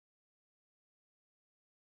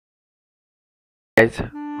Guys,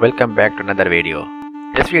 welcome back to another video.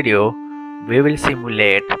 This video we will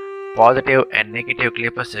simulate positive and negative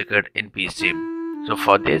clipper circuit in PSIM. So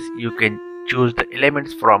for this you can choose the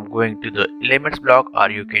elements from going to the elements block,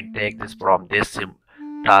 or you can take this from this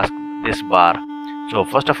task, this bar. So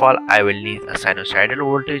first of all, I will need a sinusoidal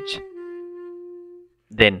voltage,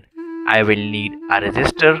 then I will need a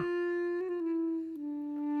resistor,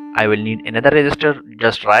 I will need another resistor.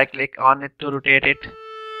 Just right click on it to rotate it.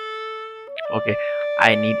 Okay,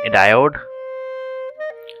 I need a diode,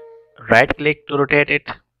 right click to rotate it,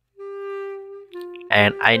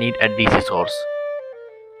 and I need a DC source.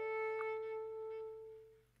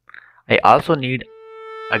 I also need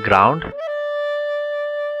a ground.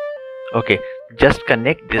 Okay, just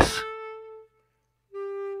connect this.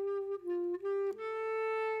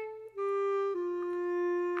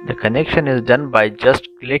 The connection is done by just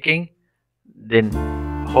clicking, then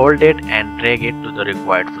hold it and drag it to the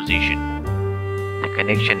required position. The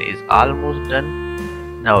connection is almost done.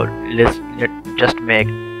 Now let's just make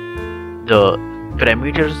the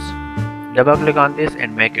parameters. Double click on this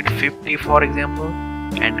and make it 50 for example,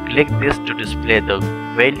 and click this to display the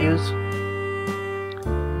values.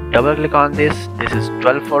 Double click on this. This is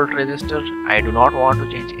 12 volt resistor. I do not want to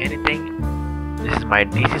change anything. This is my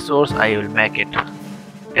DC source. I will make it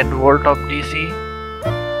 10 volt of DC.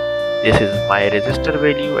 This is my resistor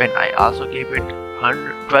value, and I also keep it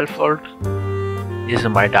 12 volt. This is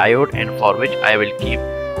my diode, and for which I will keep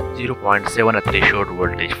 0.7 a threshold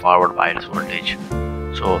voltage, forward bias voltage.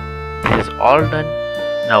 So this is all done.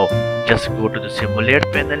 Now just go to the simulate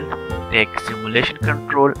panel, take simulation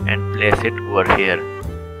control and place it over here.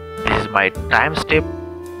 This is my time step,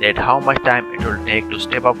 that how much time it will take to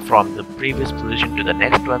step up from the previous position to the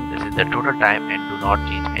next one. This is the total time, and do not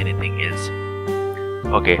change anything else.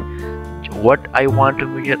 Okay, what I want to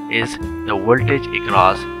measure is the voltage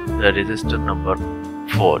across the resistor number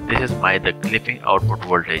 4. This is the clipping output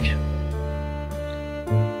voltage,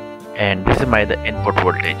 and this is the input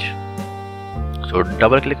voltage. So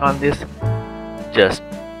double click on this, just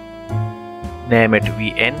name it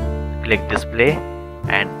VN, click display,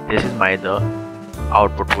 and this is the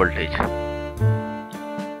output voltage,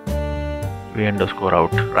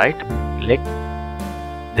 V_out, right? Click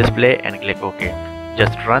display and click OK.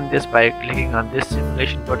 Just run this by clicking on this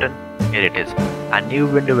simulation button. Here it is. A new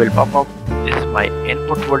window will pop up. This is my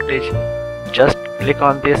input voltage. Just click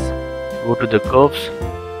on this, go to the curves,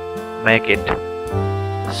 make it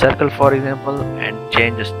circle for example, and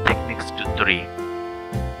change the thickness to 3.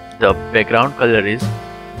 The background color is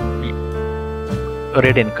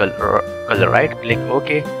red in color, right? Click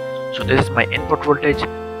OK. So this is my input voltage.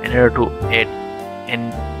 In order to add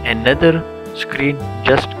in another screen,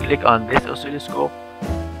 just click on this oscilloscope.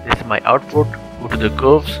 This is my output. Go to the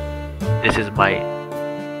curves. This is my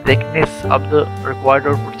thickness of the required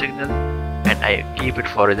output signal, and I keep it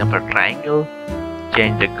for example triangle.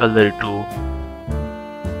 Change the color to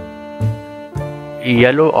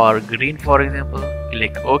yellow or green for example.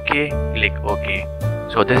 Click OK. Click OK.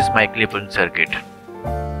 So this is my clipping circuit.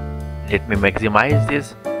 Let me maximize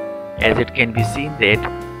this. As it can be seen that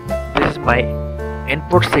this is my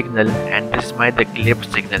input signal, and this is the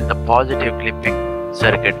clipped signal, the positive clipping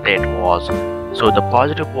circuit that was. So the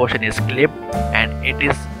positive portion is clipped, and it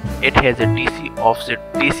has a DC offset,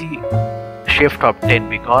 DC shift of 10,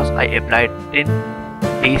 because I applied 10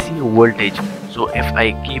 DC voltage. So if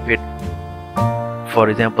I keep it for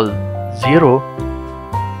example 0,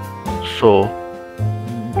 so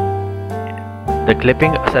the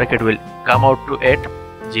clipping circuit will come out to at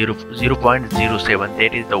 0.07.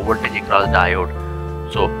 that is the voltage across diode.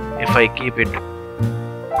 So if I keep it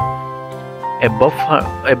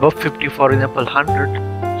above 50 for example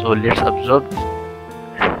 100, so let's observe.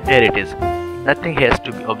 Here it is. Nothing has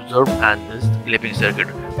to be observed on this clipping circuit,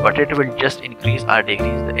 but it will just increase or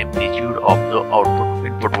decrease the amplitude of the output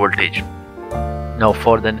input voltage. Now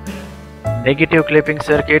for the negative clipping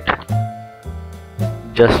circuit,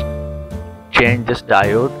 just change this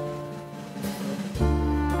diode.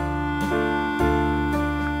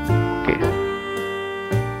 Okay,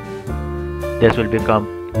 this will become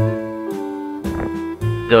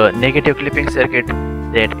the negative clipping circuit,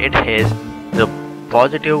 that it has the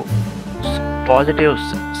positive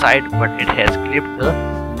side, but it has clipped the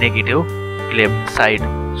negative clipped side.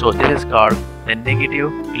 So this is called the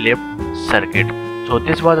negative clipped circuit. So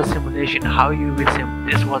this was a simulation how you will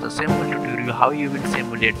this was a simple tutorial how you will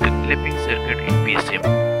simulate the clipping circuit in PSIM.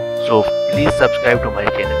 So please subscribe to my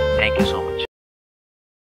channel. Thank you so much.